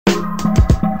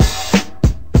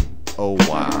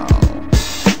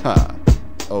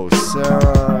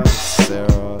Sarah,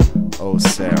 Sarah, oh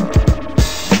Sarah,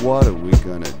 what are we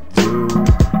gonna do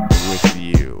with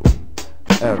you?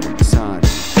 Every time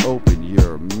you open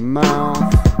your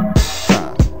mouth,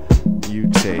 you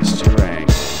taste your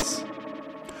ankles.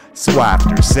 So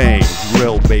after saying,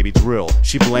 drill baby drill,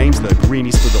 she blames the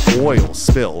greenies for the oil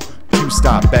spill. To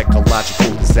stop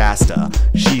ecological disaster,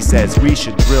 she says we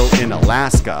should drill in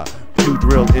Alaska. To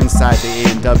drill inside the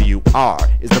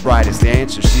ANWR is the brightest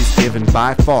answer she's given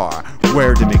by far.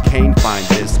 Where did McCain find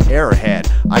this airhead?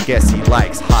 I guess he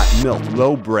likes hot milk,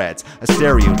 low breads, a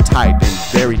stereotype in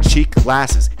very cheap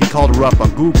glasses. He called her up on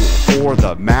Google for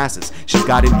the masses. She's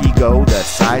got an ego the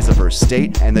size of her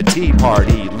state, and the Tea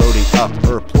Party loading up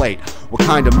her plate. What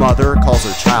kind of mother calls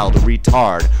her child a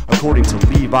retard? According to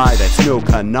Levi, that's no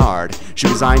canard. She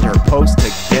resigned her post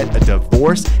to get a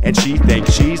divorce, and she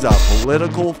thinks she's a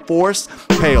political force.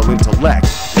 Pale intellect,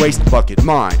 waste bucket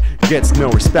mind, gets no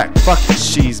respect, fuck it,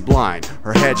 she's blind.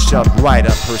 Her head shoved right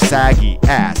up her saggy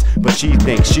ass, but she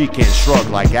thinks she can shrug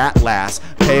like Atlas.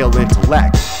 Pale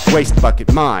intellect, waste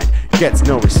bucket mind, gets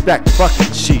no respect, fuck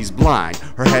it, she's blind.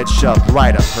 Her head shoved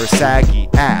right up her saggy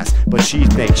ass, but she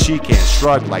thinks she can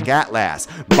shrug like Atlas.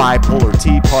 Bipolar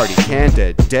Tea Party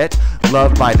candidate,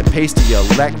 loved by the pasty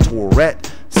electorate,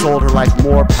 sold her life for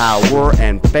more power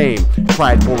and fame,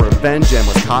 tried for revenge and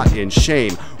was caught in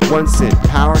shame. Once in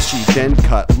power, she then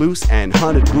cut loose and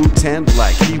hunted Wu-Tang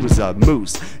like he was a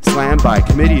moose. Slammed by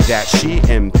committee that she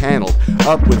impaneled,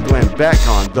 up with Glenn Beck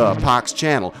on the Pox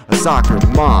channel. A soccer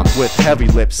mom with heavy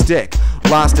lipstick,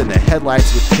 lost in the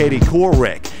headlights with Katie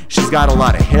Couric. She's got a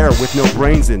lot of hair with no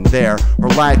brains in there. Her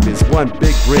life is one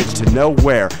big bridge to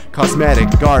nowhere.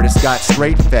 Cosmetic artist got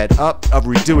straight fed up of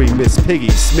redoing Miss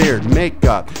Piggy's smeared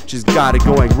makeup. She's got it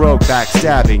going rogue,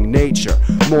 backstabbing nature,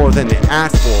 more than they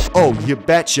asked for, oh you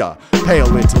betcha.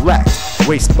 Pale intellect,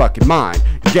 waste bucket mind,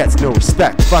 gets no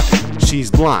respect, fuck it,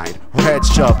 she's blind. Her head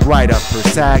shoved right up her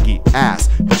saggy ass,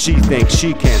 but she thinks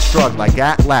she can shrug like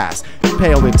Atlas.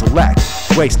 Pale intellect,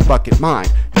 waste bucket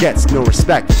mind, gets no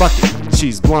respect, fuck it,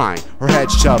 she's blind. Her head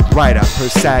shoved right up her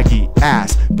saggy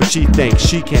ass, but she thinks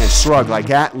she can shrug like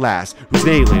Atlas. Who's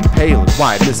nailing Palin?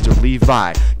 Why, Mr.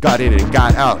 Levi got in and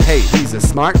got out, hey, he's a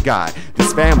smart guy.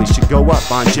 This family should go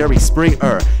up on Jerry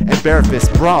Springer and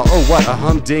barefist brawl, oh what a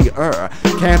humdinger.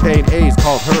 Campaign aides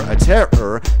called her a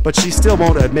terror, but she still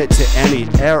won't admit to any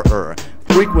error.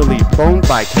 Frequently boned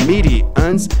by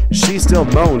comedians, she still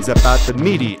moans about the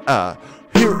media.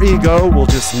 Her ego will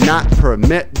just not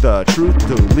permit the truth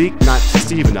to leak, not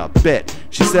just even a bit.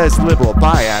 She says liberal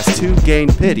bias to gain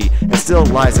pity, and still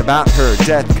lies about her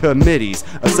death committees.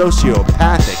 A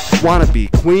sociopathic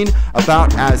wannabe queen,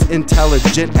 about as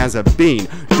intelligent as a bean.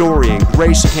 Dorian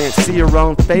Gray, she can't see her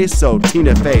own face, so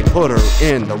Tina Fey put her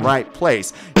in the right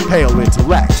place. Pale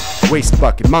intellect, waste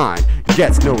bucket mind,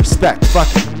 gets no respect, fuck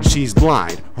it, she's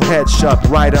blind. Her head shoved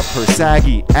right up her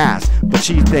saggy ass, but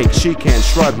she thinks she can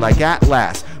shrug like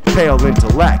Atlas. Pale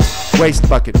intellect, waste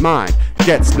bucket mind,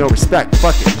 gets no respect,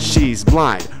 fuck it, she's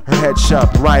blind. Her head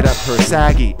shoved right up her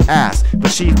saggy ass,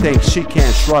 but she thinks she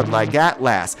can shrug like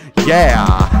Atlas.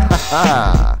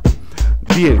 Yeah,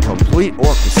 the incomplete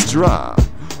orchestra,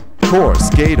 chorus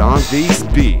skate on these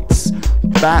beats.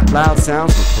 Fat loud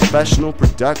sounds with professional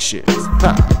productions.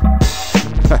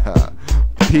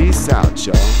 Peace out,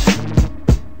 y'all.